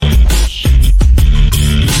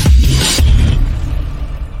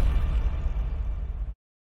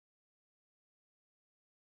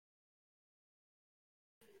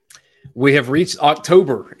We have reached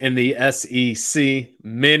October in the SEC.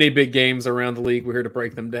 Many big games around the league. We're here to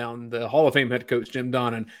break them down. The Hall of Fame head coach Jim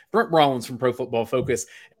Donnan, Brent Rollins from Pro Football Focus,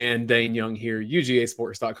 and Dane Young here.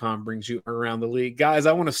 UGAsports.com brings you around the league. Guys,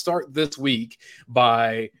 I want to start this week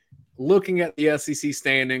by looking at the SEC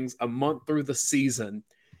standings a month through the season.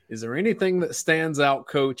 Is there anything that stands out,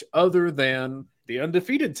 Coach, other than the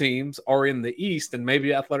undefeated teams are in the East, and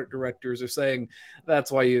maybe athletic directors are saying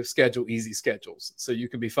that's why you schedule easy schedules so you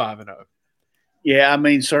can be 5-0? Yeah, I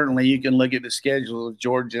mean, certainly you can look at the schedule of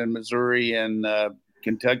Georgia and Missouri and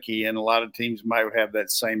Kentucky, and a lot of teams might have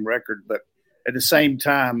that same record. But at the same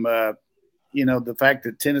time, the fact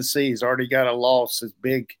that Tennessee has already got a loss is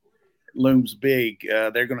big, looms big.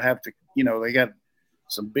 They're going to have to, they got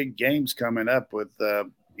some big games coming up with,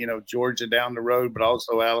 Georgia down the road, but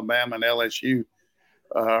also Alabama and LSU.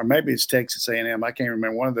 Or maybe it's Texas A&M. I can't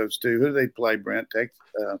remember one of those two. Who do they play, Brent? Texas.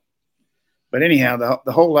 But anyhow,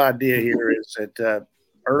 the whole idea here is that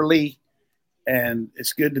early, and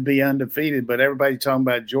it's good to be undefeated. But everybody's talking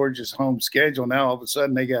about Georgia's home schedule now. All of a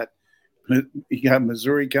sudden, you got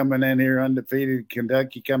Missouri coming in here undefeated,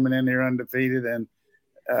 Kentucky coming in here undefeated,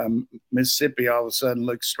 and Mississippi all of a sudden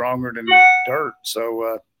looks stronger than dirt.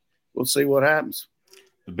 So we'll see what happens.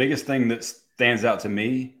 The biggest thing that stands out to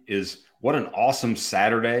me is what an awesome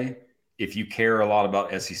Saturday if you care a lot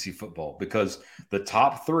about SEC football, because the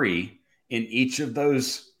top three in each of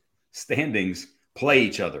those standings play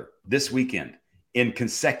each other this weekend in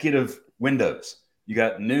consecutive windows. You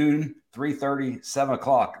got noon, 3:30, 7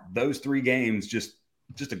 o'clock. Those three games, just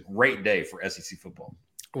a great day for SEC football.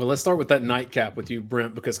 Well, let's start with that nightcap with you,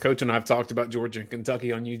 Brent, because Coach and I have talked about Georgia and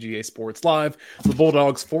Kentucky on UGA Sports Live. The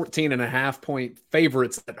Bulldogs 14.5-point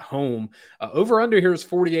favorites at home. Over-under here is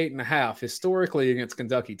 48.5. Historically against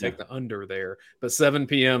Kentucky, take the under there. But 7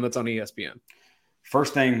 p.m., that's on ESPN.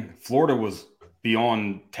 First thing, Florida was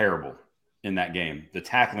beyond terrible in that game. The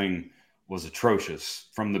tackling was atrocious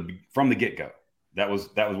from the get-go. That was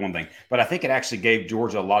one thing. But I think it actually gave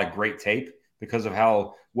Georgia a lot of great tape because of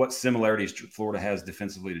what similarities Florida has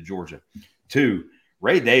defensively to Georgia. 2,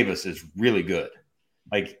 Ray Davis is really good.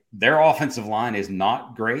 Like, their offensive line is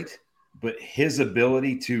not great, but his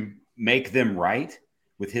ability to make them right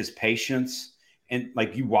with his patience, and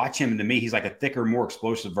like, you watch him, and to me, he's like a thicker, more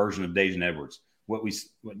explosive version of Daijun Edwards. What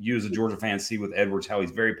you as a Georgia fan see with Edwards, how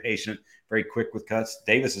he's very patient, very quick with cuts.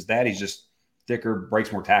 Davis is that. He's just thicker,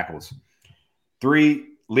 breaks more tackles. 3,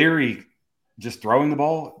 Leary just throwing the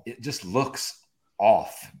ball, it just looks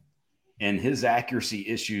off. And his accuracy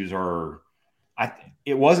issues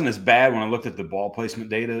it wasn't as bad when I looked at the ball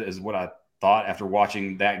placement data as what I thought after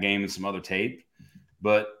watching that game and some other tape.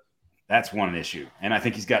 But that's one issue. And I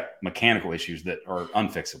think he's got mechanical issues that are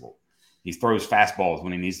unfixable. He throws fastballs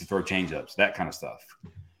when he needs to throw changeups, that kind of stuff.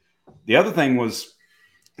 The other thing was,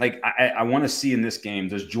 like, I want to see in this game,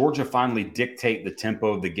 does Georgia finally dictate the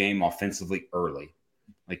tempo of the game offensively early?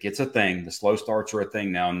 Like, it's a thing. The slow starts are a thing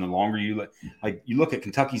now. And the longer you look at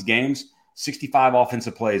Kentucky's games, 65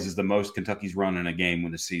 offensive plays is the most Kentucky's run in a game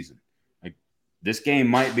in the season. Like, this game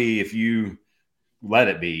might be, if you let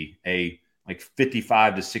it be, a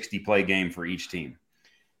 55 to 60 play game for each team.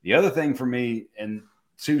 The other thing for me, and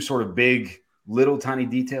 2 sort of big, little tiny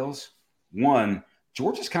details. 1,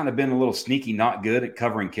 Georgia's kind of been a little sneaky, not good at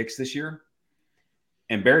covering kicks this year.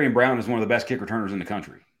 And Barry Brown is one of the best kick returners in the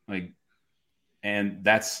country. And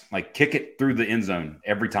that's like, kick it through the end zone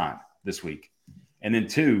every time this week. And then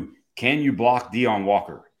 2, can you block Deion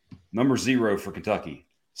Walker? Number 0 for Kentucky.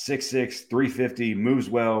 6'6", 350, moves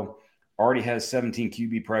well, already has 17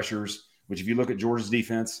 QB pressures, which if you look at Georgia's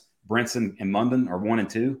defense, Brinson and Munden are 1 and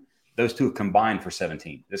 2. Those 2 have combined for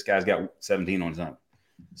 17. This guy's got 17 on his own.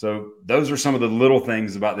 So those are some of the little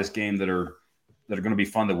things about this game that are going to be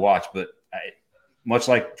fun to watch. But much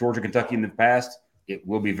like Georgia, Kentucky in the past, it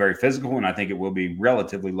will be very physical, and I think it will be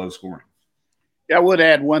relatively low scoring. Yeah, I would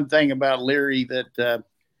add one thing about Leary, that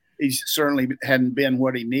he certainly hadn't been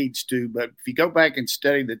what he needs to. But if you go back and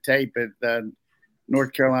study the tape at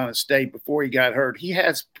North Carolina State before he got hurt, he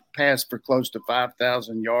has passed for close to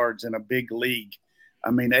 5,000 yards in a big league.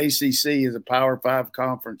 I mean, ACC is a Power 5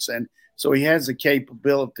 conference, and so he has the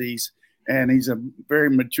capabilities, and he's a very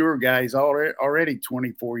mature guy. He's already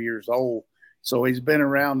 24 years old, so he's been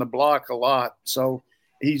around the block a lot. So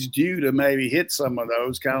he's due to maybe hit some of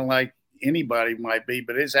those, kind of like anybody might be,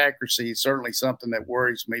 but his accuracy is certainly something that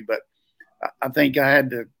worries me. But I think I had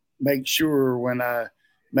to make sure when I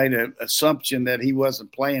made an assumption that he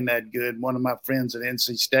wasn't playing that good. One of my friends at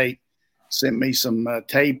NC State sent me some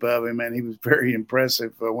tape of him, and he was very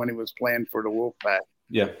impressive when he was playing for the Wolfpack.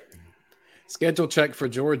 Yeah. Schedule check for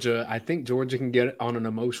Georgia. I think Georgia can get on an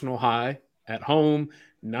emotional high at home.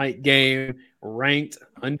 night game, ranked,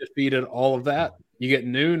 undefeated, all of that. You get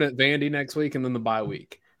noon at Vandy next week and then the bye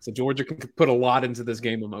week. So Georgia can put a lot into this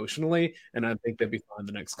game emotionally, and I think they'd be fine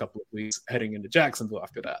the next couple of weeks heading into Jacksonville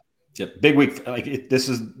after that. Yeah, big week. This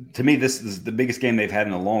is the biggest game they've had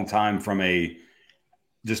in a long time from a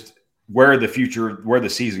just where the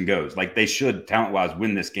season goes. Like they should talent-wise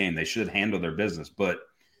win this game. They should handle their business, but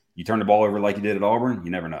you turn the ball over like you did at Auburn,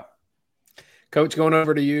 you never know. Coach, going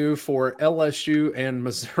over to you for LSU and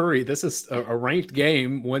Missouri. This is a ranked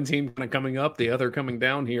game. One team kind of coming up, the other coming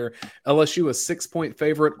down here. LSU a 6-point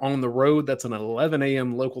favorite on the road. That's an 11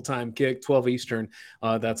 a.m. local time kick, 12 Eastern.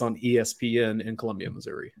 That's on ESPN in Columbia,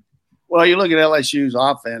 Missouri. Well, you look at LSU's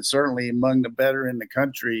offense, certainly among the better in the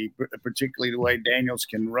country, particularly the way Daniels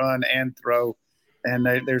can run and throw, and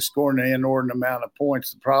they're scoring an inordinate amount of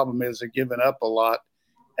points. The problem is they're giving up a lot,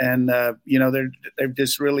 and they've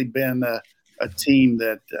just really been a team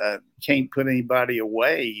that can't put anybody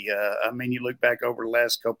away. I mean, you look back over the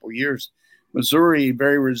last couple of years, Missouri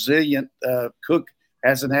very resilient. Cook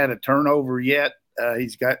hasn't had a turnover yet.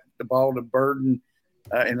 He's got the ball to Burden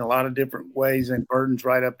in a lot of different ways, and Burden's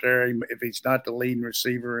right up there. If he's not the leading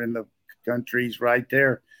receiver in the country, he's right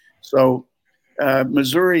there. So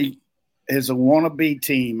Missouri is a wannabe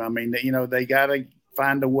team. I mean, they got to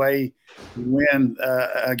find a way to win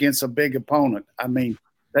against a big opponent. I mean,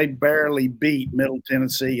 they barely beat Middle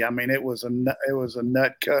Tennessee. I mean, it was a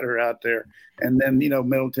nut cutter out there. And then,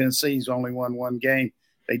 Middle Tennessee's only won one game.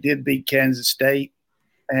 They did beat Kansas State.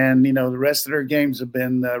 And, the rest of their games have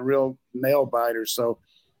been real nail biters. So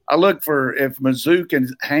I look for if Mizzou can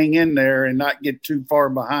hang in there and not get too far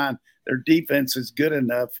behind, their defense is good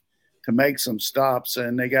enough to make some stops,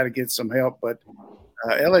 and they got to get some help. But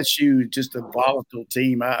LSU is just a volatile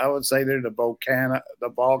team. I would say they're the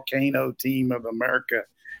volcano team of America,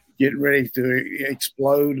 getting ready to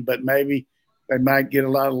explode, but maybe they might get a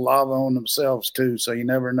lot of lava on themselves too. So you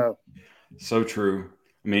never know. So true.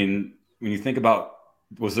 I mean, when you think about,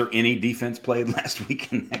 was there any defense played last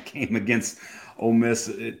week in that game against Ole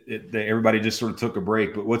Miss? Everybody just sort of took a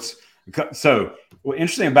break. But what's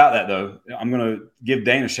interesting about that, though, I'm going to give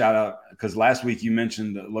Dane a shout out because last week you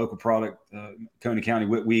mentioned the local product, Coney County,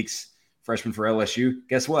 Whit Weeks, freshman for LSU.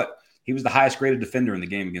 Guess what? He was the highest graded defender in the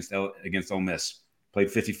game against Ole Miss.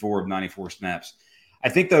 Played 54 of 94 snaps. I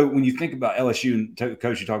think, though, when you think about LSU, and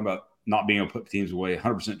Coach, you're talking about not being able to put teams away,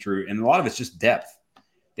 100% true. And a lot of it's just depth.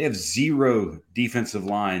 They have zero defensive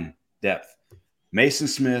line depth. Mason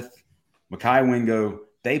Smith, Mekhi Wingo,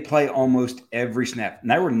 they play almost every snap. And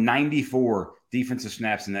there were 94 defensive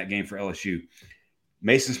snaps in that game for LSU.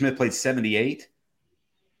 Mason Smith played 78.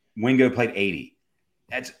 Wingo played 80.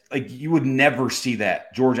 That's like you would never see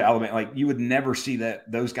that. Georgia, Alabama, like you would never see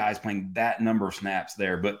that those guys playing that number of snaps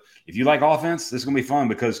there. But if you like offense, this is going to be fun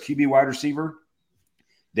because QB wide receiver,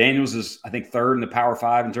 Daniels is, I think, third in the Power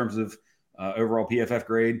 5 in terms of overall PFF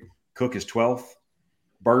grade. Cook is 12th.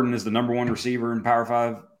 Burden is the number one receiver in Power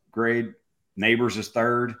 5 grade. Neighbors is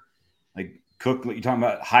third. Like Cook, you're talking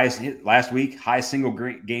about highest hit last week, highest single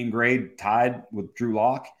game grade tied with Drew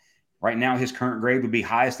Lock. Right now, his current grade would be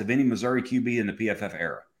highest of any Missouri QB in the PFF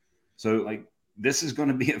era. So, like, this is going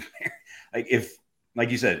to be like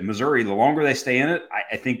you said, Missouri, the longer they stay in it,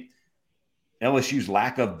 I think LSU's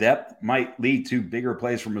lack of depth might lead to bigger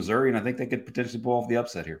plays for Missouri, and I think they could potentially pull off the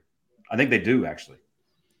upset here. I think they do, actually.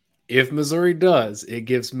 If Missouri does, it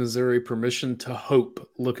gives Missouri permission to hope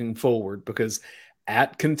looking forward because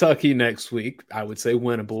at Kentucky next week, I would say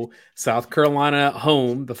winnable. South Carolina at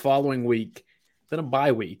home the following week. Then a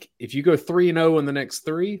bye week. If you go 3-0 in the next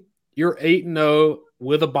three, you're 8-0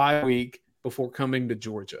 with a bye week before coming to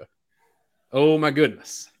Georgia. Oh my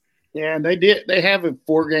goodness. Yeah, and they have a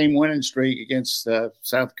 4-game winning streak against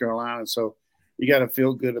South Carolina, so you got to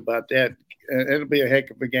feel good about that. It'll be a heck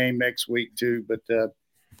of a game next week too. But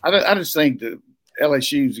I just think that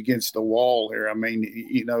LSU's against the wall here. I mean,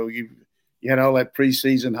 you had all that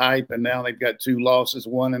preseason hype, and now they've got 2 losses,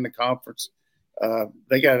 one in the conference.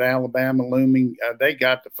 They got Alabama looming. They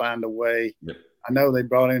got to find a way. Yep. I know they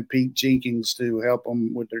brought in Pete Jenkins to help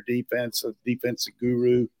them with their defense, a defensive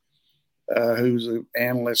guru who's an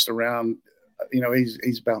analyst around.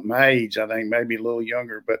 He's about my age, I think, maybe a little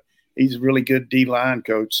younger, but he's a really good D-line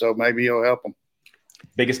coach, so maybe he'll help them.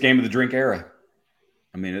 Biggest game of the drink era.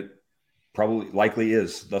 I mean, it probably likely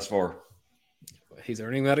is thus far. He's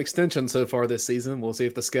earning that extension so far this season. We'll see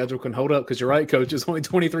if the schedule can hold up because you're right, Coach. It's only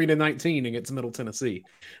 23-19 against Middle Tennessee.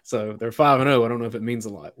 So they're 5-0. I don't know if it means a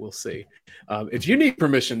lot. We'll see. If you need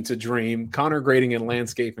permission to dream, Connor Grading and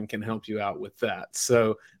Landscaping can help you out with that.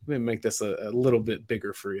 So let me make this a little bit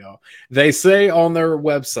bigger for y'all. They say on their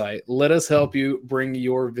website, let us help you bring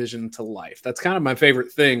your vision to life. That's kind of my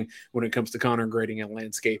favorite thing when it comes to Connor Grading and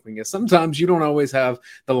Landscaping is sometimes you don't always have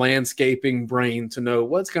the landscaping brain to know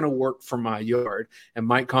what's going to work for my yard. And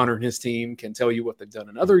Mike Connor and his team can tell you what they've done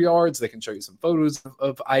in other yards. They can show you some photos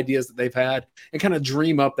of ideas that they've had and kind of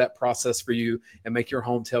dream up that process for you and make your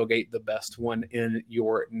home tailgate the best one in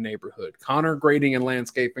your neighborhood. Connor Grading and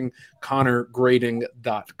Landscaping,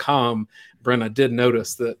 connorgrading.com. Brent, I did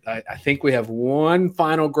notice that I think we have one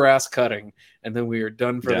final grass cutting and then we are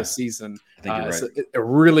done for the season. I think you're right. So a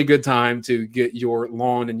really good time to get your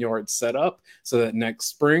lawn and yard set up so that next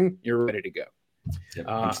spring you're ready to go. Yep.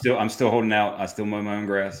 I'm still holding out. I still mow my own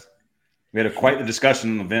grass. We had quite the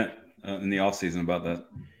discussion in the event in the off season about that.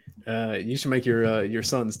 You should make your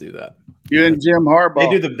sons do that. You and Jim Harbaugh. They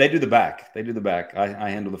do the back. They do the back. I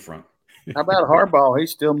handle the front. How about Harbaugh? He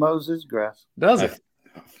still mows his grass. Does it?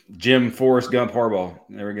 Jim, Forrest Gump, Harbaugh.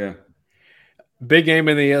 There we go. Big game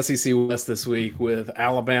in the SEC West this week with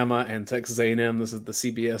Alabama and Texas A&M. This is the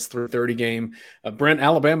CBS 3:30 game. Brent,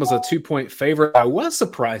 Alabama's a 2-point favorite. I was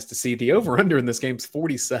surprised to see the over-under in this game is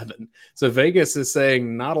 47. So Vegas is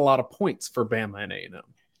saying not a lot of points for Bama and A&M.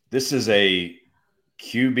 This is a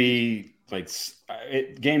QB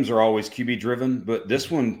games are always QB driven, but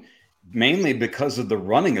this one mainly because of the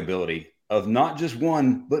running ability of not just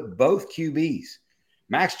one but both QBs.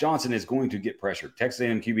 Max Johnson is going to get pressured. Texas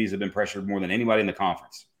A&M QBs have been pressured more than anybody in the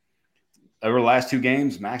conference. Over the last two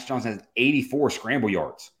games, Max Johnson has 84 scramble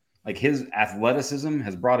yards. Like his athleticism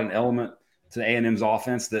has brought an element to A&M's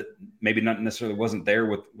offense that maybe not necessarily wasn't there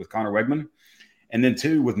with Connor Wegman. And then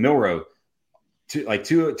two, with Milroe,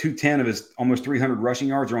 210 of his almost 300 rushing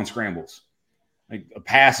yards are on scrambles. Like a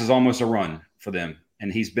pass is almost a run for them.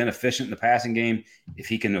 And he's been efficient in the passing game. If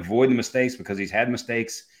he can avoid the mistakes, because he's had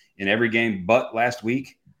mistakes in every game but last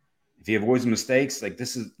week, if he avoids the mistakes, like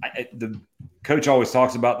this is the coach always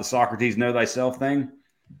talks about the Socrates know thyself thing.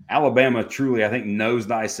 Alabama truly, I think, knows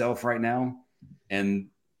thyself right now. And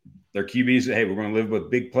their QBs, hey, we're going to live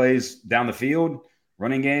with big plays down the field,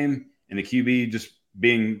 running game, and the QB just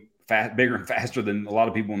being bigger and faster than a lot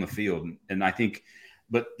of people in the field. And I think,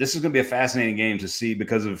 but this is going to be a fascinating game to see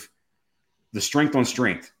because of the strength on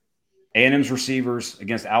strength. A&M's receivers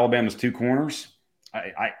against Alabama's two corners.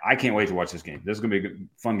 I can't wait to watch this game. This is going to be a good,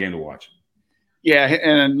 fun game to watch. Yeah,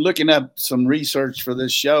 and looking up some research for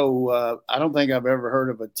this show, I don't think I've ever heard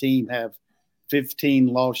of a team have 15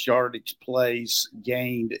 lost yardage plays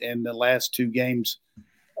gained in the last two games.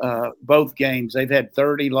 Both games, they've had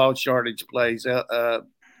 30 lost yardage plays.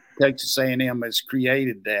 Texas A&M has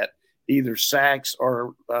created that, either sacks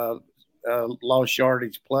or lost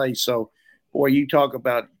yardage plays. So, boy, you talk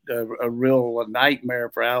about a real nightmare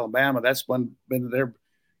for Alabama. That's been their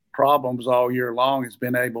problems all year long. Has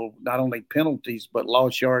been able not only penalties but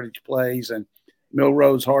lost yardage plays. And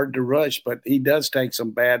Milroe's hard to rush, but he does take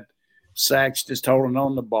some bad sacks just holding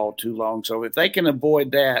on the ball too long. So if they can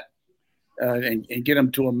avoid that and get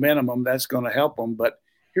them to a minimum, that's going to help them. But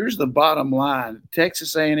here's the bottom line: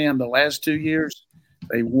 Texas A&M the last 2 years,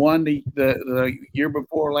 they won the year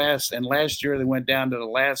before last, and last year they went down to the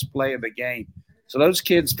last play of the game. So those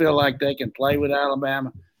kids feel like they can play with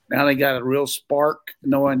Alabama. Now they got a real spark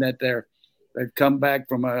knowing that they've come back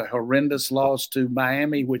from a horrendous loss to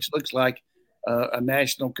Miami, which looks like a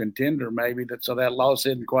national contender maybe. So that loss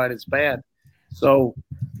isn't quite as bad. So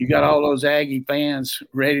you got all those Aggie fans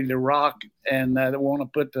ready to rock, and they want to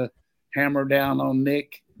put the hammer down on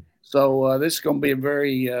Nick. So this is going to be a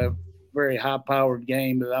very very high-powered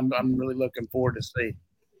game that I'm really looking forward to see.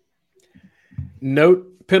 Note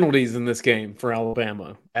penalties in this game for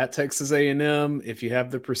Alabama. At Texas A&M, if you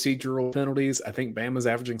have the procedural penalties, I think Bama's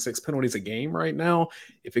averaging 6 penalties a game right now.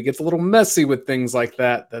 If it gets a little messy with things like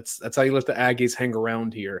that, that's how you let the Aggies hang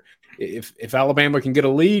around here. If Alabama can get a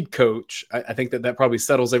lead, Coach, I think that probably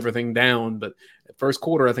settles everything down. But first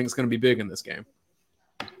quarter, I think it's going to be big in this game.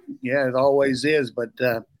 Yeah, it always is. But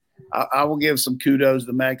I will give some kudos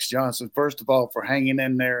to Max Johnson, first of all, for hanging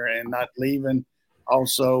in there and not leaving.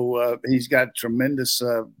 Also, he's got tremendous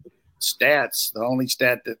stats. The only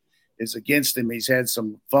stat that is against him, he's had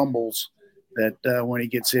some fumbles that when he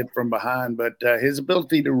gets hit from behind. But his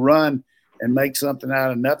ability to run and make something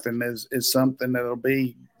out of nothing is something that'll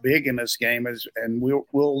be big in this game. The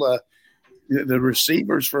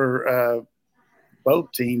receivers for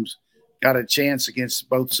both teams got a chance against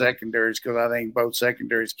both secondaries because I think both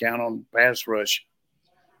secondaries count on pass rush.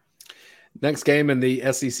 Next game in the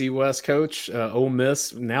SEC West, Coach, Ole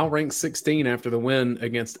Miss now ranked 16 after the win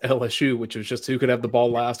against LSU, which was just who could have the ball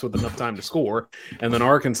last with enough time to score. And then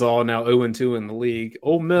Arkansas now 0-2 in the league.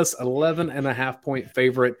 Ole Miss 11.5-point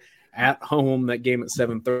favorite at home. That game at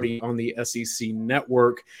 7:30 on the SEC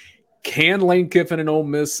Network. Can Lane Kiffin and Ole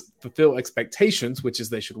Miss fulfill expectations, which is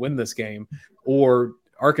they should win this game, or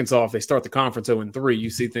Arkansas, if they start the conference 0-3, you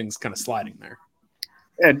see things kind of sliding there?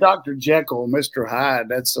 Yeah, Dr. Jekyll, Mr. Hyde,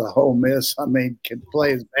 that's a Ole Miss. I mean, can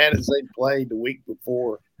play as bad as they played the week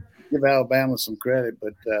before. Give Alabama some credit,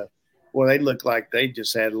 but well, they looked like they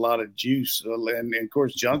just had a lot of juice. And of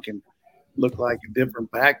course, Junkin looked like a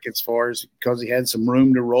different pack as far as because he had some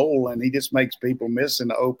room to roll, and he just makes people miss in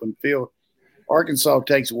the open field. Arkansas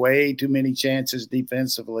takes way too many chances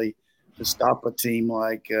defensively to stop a team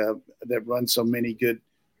like that runs so many good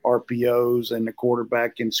RPOs and the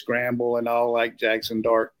quarterback can scramble and all like Jackson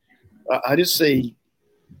Dart. I just see,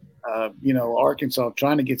 Arkansas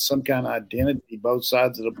trying to get some kind of identity both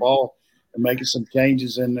sides of the ball and making some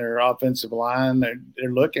changes in their offensive line.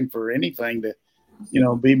 They're looking for anything to,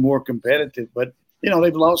 be more competitive. But,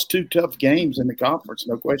 they've lost 2 tough games in the conference,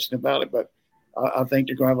 no question about it. But I think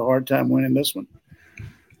they're going to have a hard time winning this one.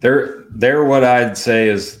 They're what I'd say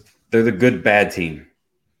is they're the good bad team.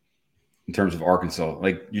 In terms of Arkansas,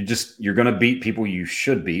 like you're going to beat people you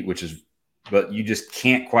should beat, but you just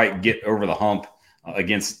can't quite get over the hump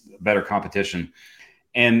against better competition.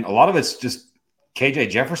 And a lot of it's just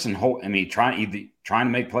KJ Jefferson. Trying to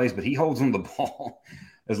make plays, but he holds on the ball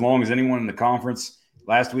as long as anyone in the conference.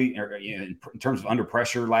 Last week, in terms of under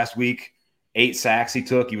pressure, last week, 8 sacks he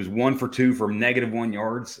took. He was 1 for 2 for -1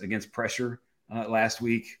 yards against pressure last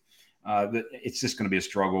week. It's just going to be a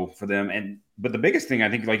struggle for them. But the biggest thing I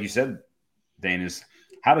think, like you said, Dane, is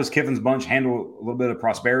how does Kiffin's bunch handle a little bit of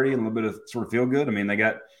prosperity and a little bit of sort of feel good? I mean, they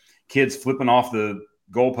got kids flipping off the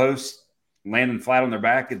goalposts, landing flat on their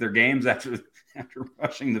back at their games after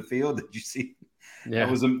rushing the field. Did you see? Yeah.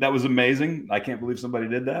 That was amazing. I can't believe somebody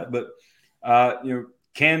did that. But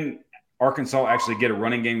can Arkansas actually get a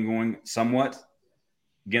running game going somewhat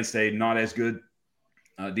against a not as good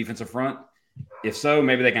defensive front? If so,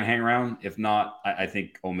 maybe they can hang around. If not, I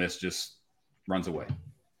think Ole Miss just runs away.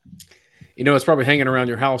 It's probably hanging around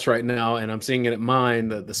your house right now, and I'm seeing it at mine.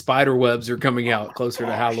 The spider webs are coming out closer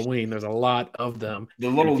to Halloween. There's a lot of them. The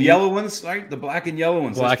little yellow ones, right? The black and yellow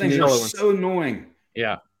ones. Those things are so annoying.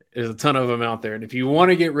 Yeah, there's a ton of them out there. And if you want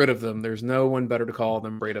to get rid of them, there's no one better to call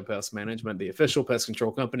than Breda Pest Management, the official pest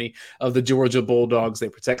control company of the Georgia Bulldogs. They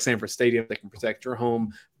protect Sanford Stadium. They can protect your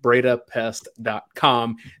home.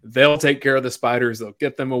 BredaPest.com. They'll take care of the spiders. They'll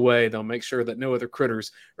get them away. They'll make sure that no other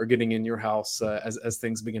critters are getting in your house as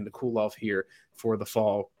things begin to cool off here for the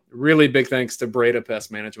fall. Really big thanks to Breda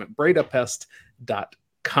Pest Management.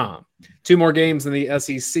 BredaPest.com. 2 more games in the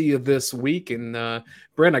SEC of this week. And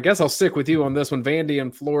Brent, I guess I'll stick with you on this one. Vandy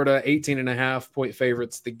and Florida, 18.5-point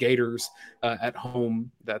favorites. The Gators at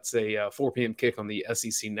home. That's a 4 p.m. kick on the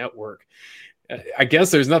SEC Network. I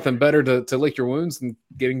guess there's nothing better to lick your wounds than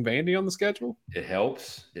getting Vandy on the schedule. It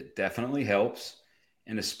helps. It definitely helps.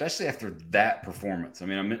 And especially after that performance. I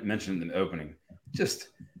mean, I mentioned in the opening, just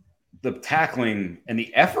the tackling and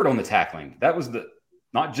the effort on the tackling. That was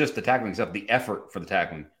not just the tackling stuff, the effort for the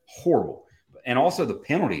tackling. Horrible. And also the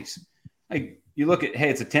penalties. Like you look at, hey,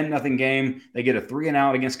 it's a 10-0 game. They get a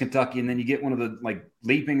 3-and-out against Kentucky, and then you get one of the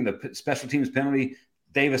leaping, the special teams penalty.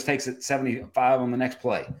 Davis takes it 75 on the next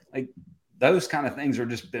play. Like those kind of things are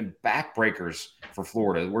just been backbreakers for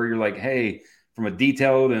Florida, where you're like, hey, from a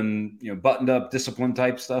detailed and buttoned up discipline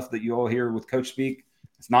type stuff that you all hear with coach speak,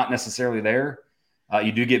 it's not necessarily there.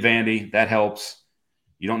 You do get Vandy. That helps.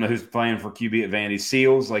 You don't know who's playing for QB at Vandy.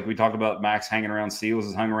 Seals, like we talked about, Max hanging around. Seals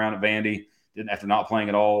is hung around at Vandy. After not playing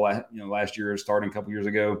at all, last year, starting a couple years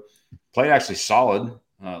ago, played actually solid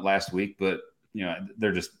last week, but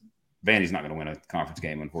they're just Vandy's not going to win a conference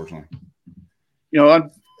game, unfortunately.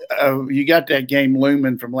 You got that game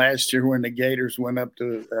looming from last year when the Gators went up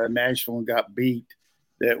to Nashville and got beat.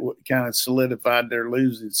 That kind of solidified their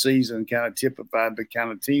losing season, kind of typified the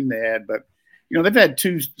kind of team they had. But they've had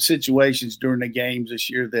 2 situations during the games this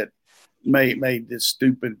year that made this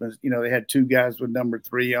stupid. They had 2 guys with number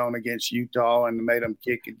 3 on against Utah and made them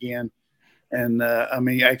kick again. And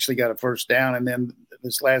actually got a first down. And then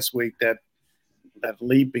this last week, that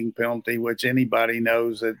leaping penalty, which anybody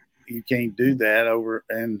knows that you can't do that over,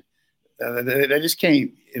 and they just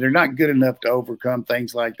can't. They're not good enough to overcome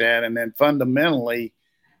things like that. And then fundamentally,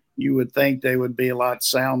 you would think they would be a lot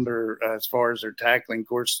sounder as far as their tackling. Of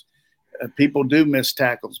course, people do miss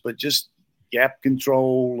tackles, but just gap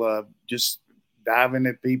control, just diving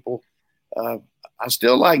at people. I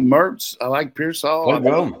still like Mertz. I like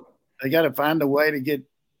Pearsall. They got to find a way to get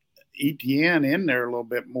ETN in there a little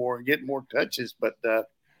bit more and get more touches. But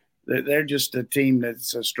they're just a team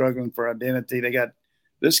that's struggling for identity. They got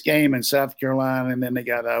this game in South Carolina, and then they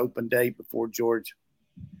got an open date before Georgia.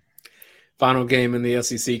 Final game in the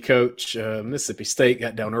SEC, Coach. Mississippi State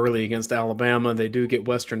got down early against Alabama. They do get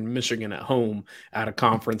Western Michigan at home out of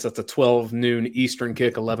conference. That's a 12 noon Eastern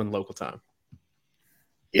kick, 11 local time.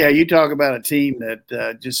 Yeah, you talk about a team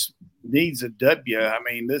that just needs a W. I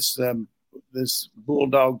mean, this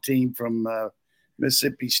Bulldog team from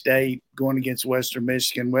Mississippi State going against Western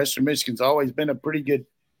Michigan. Western Michigan's always been a pretty good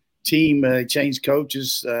team. They changed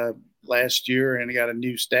coaches last year and got a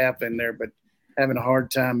new staff in there, but having a hard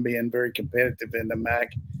time being very competitive in the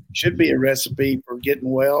MAC. Should be a recipe for getting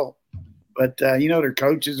well. But, their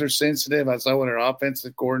coaches are sensitive. I saw when their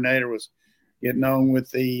offensive coordinator was getting on with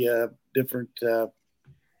the different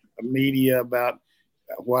media about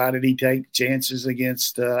why did he take chances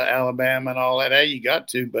against Alabama and all that. Hey, you got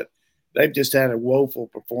to, but they've just had a woeful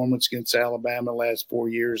performance against Alabama the last 4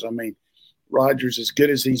 years. I mean, Rodgers, as good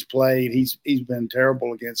as he's played, he's been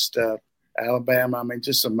terrible against Alabama. I mean,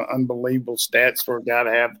 just some unbelievable stats for a guy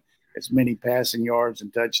to have as many passing yards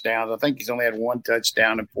and touchdowns. I think he's only had one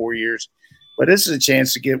touchdown in 4 years. But this is a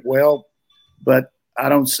chance to get well. But I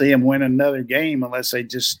don't see him win another game unless they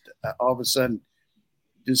just all of a sudden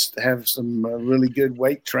just have some really good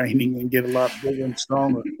weight training and get a lot bigger and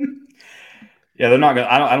stronger. Yeah, they're not going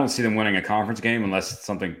to – I don't see them winning a conference game unless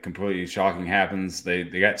something completely shocking happens. They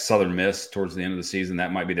got Southern Miss towards the end of the season.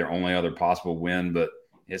 That might be their only other possible win, but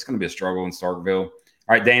it's going to be a struggle in Starkville. All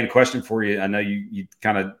right, Dan, question for you. I know you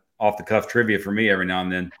kind of off-the-cuff trivia for me every now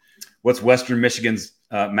and then. What's Western Michigan's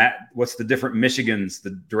what's the different Michigans,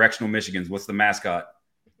 the directional Michigans? What's the mascot?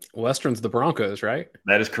 Western's the Broncos, right?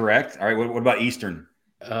 That is correct. All right, what about Eastern?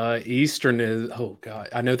 Eastern is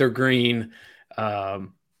I know they're green.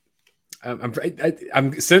 I'm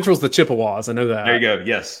Central's the Chippewas. I know that. There you go.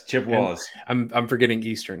 Yes, Chippewas. And I'm forgetting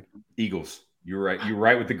Eastern. Eagles. You're right. You're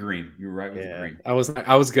right with the green. You're right with the green. I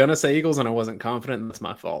was gonna say Eagles and I wasn't confident. And that's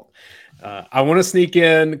my fault. I want to sneak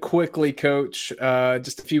in quickly, Coach.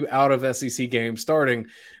 Just a few out of SEC games starting.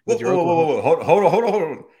 With whoa. Hold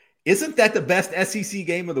on. Isn't that the best SEC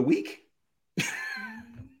game of the week?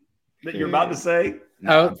 That you're about to say?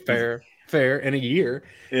 No. Oh, fair. In a year.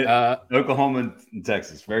 Oklahoma and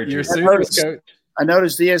Texas. Very true. Your Sooners, Coach. I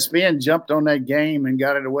noticed ESPN jumped on that game and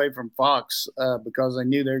got it away from Fox because they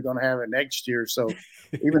knew they were going to have it next year. So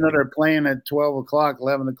even though they're playing at 12 o'clock,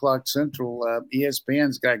 11 o'clock Central,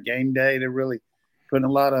 ESPN's got game day. They're really putting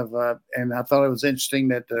a lot of and I thought it was interesting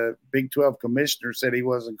that the Big 12 commissioner said he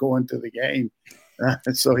wasn't going to the game.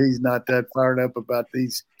 So he's not that fired up about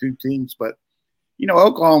these two teams. But,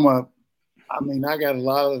 Oklahoma, I mean, I got a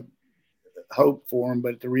lot of hope for them,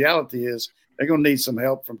 but the reality is they're going to need some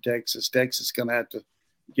help from Texas. Texas is going to have to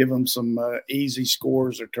give them some easy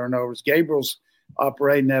scores or turnovers. Gabriel's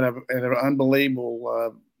operating at an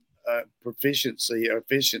unbelievable efficiency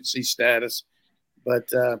status.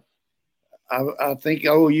 But I think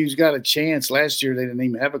OU's got a chance. Last year they didn't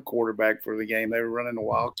even have a quarterback for the game. They were running a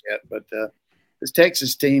Wildcat. But this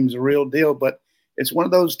Texas team's a real deal. But it's one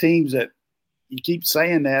of those teams that you keep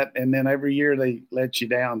saying that, and then every year they let you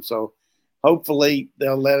down. So hopefully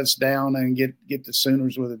they'll let us down and get the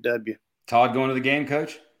Sooners with a W. Todd going to the game,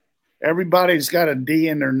 Coach? Everybody's got a D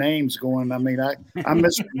in their names going. I mean, I'm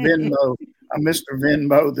Mr. Venmo. I'm Mr.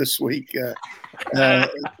 Venmo this week.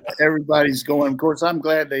 Everybody's going. Of course, I'm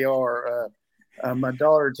glad they are. My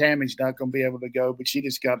daughter Tammy's not going to be able to go, but she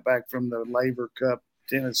just got back from the Laver Cup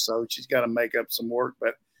tennis, so she's got to make up some work.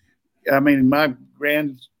 But I mean, my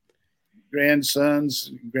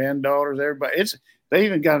grandsons, granddaughters, everybody. They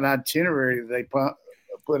even got an itinerary that they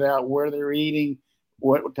put out where they're eating,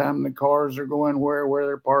 what time the cars are going, where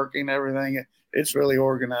they're parking, everything. It's really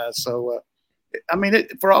organized. So, I mean,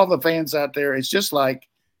 for all the fans out there, it's just like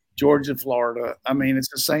Georgia, Florida. I mean, it's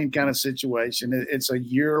the same kind of situation. It's a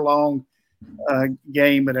year-long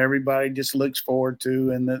game that everybody just looks forward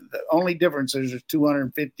to. And the only difference is there's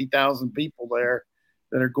 250,000 people there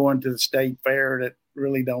that are going to the state fair that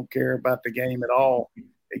really don't care about the game at all.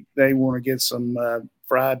 They want to get some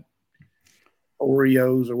fried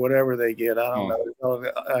Oreos or whatever they get. I don't know.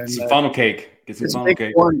 And, some funnel cake. Get some funnel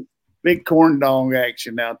cake. Big corn dog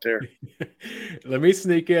action out there. Let me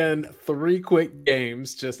sneak in 3 quick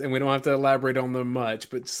games, and we don't have to elaborate on them much,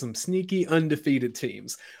 but some sneaky undefeated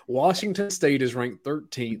teams. Washington State is ranked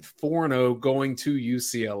 13th, 4-0, going to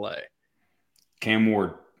UCLA. Cam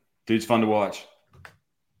Ward. Dude's fun to watch.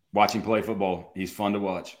 Watch him play football. He's fun to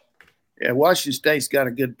watch. Yeah, Washington State's got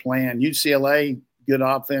a good plan. UCLA, good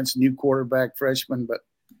offense, new quarterback, freshman, but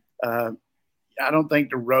I don't think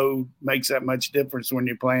the road makes that much difference when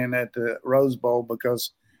you're playing at the Rose Bowl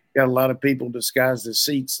because you got a lot of people disguised as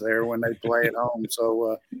seats there when they play at home.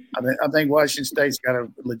 So I think Washington State's got a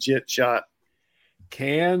legit shot.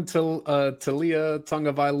 Can Talia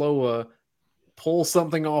Tagovailoa pull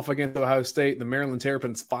something off against Ohio State? The Maryland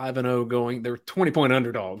Terrapins 5-0 going. They're 20-point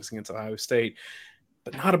underdogs against Ohio State,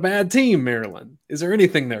 but not a bad team, Maryland. Is there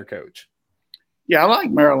anything there, Coach? Yeah, I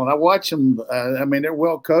like Maryland. I watch them. I mean, they're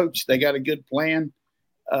well coached. They got a good plan.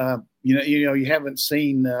 You haven't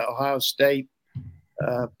seen Ohio State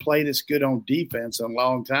play this good on defense in a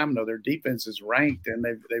long time. Though their defense is ranked, and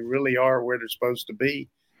they really are where they're supposed to be.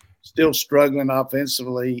 Still struggling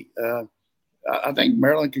offensively. I think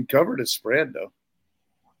Maryland can cover the spread, though.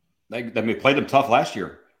 They played them tough last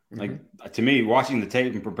year. Like to me, watching the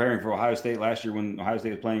tape and preparing for Ohio State last year when Ohio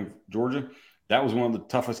State was playing Georgia, that was one of the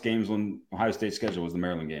toughest games on Ohio State's schedule was the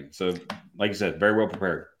Maryland game. So, like you said, very well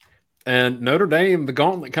prepared. And Notre Dame, the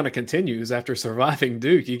gauntlet kind of continues after surviving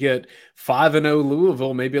Duke. You get 5-0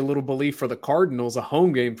 Louisville, maybe a little belief for the Cardinals, a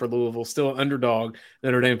home game for Louisville, still underdog.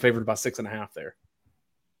 Notre Dame favored by 6.5 there.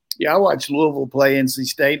 Yeah, I watched Louisville play NC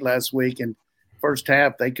State last week, and first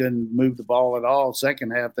half they couldn't move the ball at all.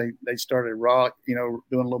 Second half they started doing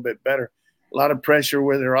a little bit better. A lot of pressure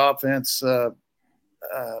with their offense.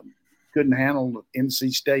 Couldn't handle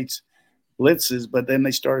NC State's blitzes, but then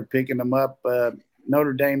they started picking them up.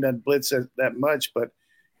 Notre Dame doesn't blitz that much, but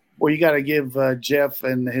you got to give Jeff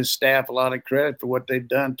and his staff a lot of credit for what they've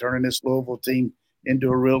done, turning this Louisville team into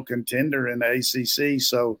a real contender in the ACC.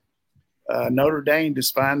 So Notre Dame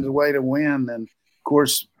just finds a way to win, and of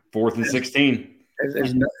course, 4th and 16.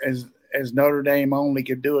 As Notre Dame only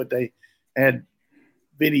could do it, they had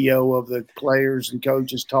video of the players and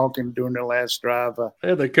coaches talking during their last drive.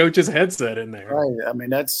 The coach's headset in there. Right. I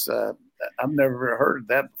mean, that's I've never heard of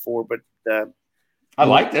that before, but I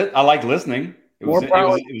liked it. I liked listening. It was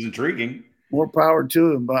intriguing. More power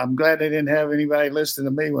to them, but I'm glad they didn't have anybody listening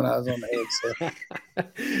to me when I was on the headset.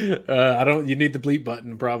 You need the bleep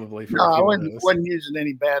button probably. No, I wasn't using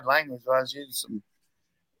any bad language. I was using some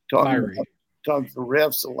talking to the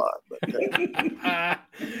refs a lot.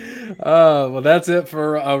 But well, that's it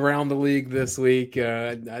for Around the League this week.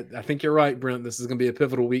 I think you're right, Brent. This is going to be a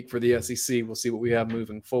pivotal week for the SEC. We'll see what we have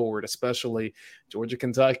moving forward, especially Georgia,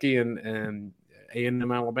 Kentucky, and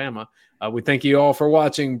A&M, Alabama. We thank you all for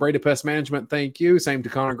watching. Brady Pest Management, thank you. Same to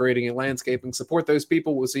Connor Grading and Landscaping. Support those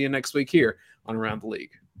people. We'll see you next week here on Around the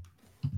League.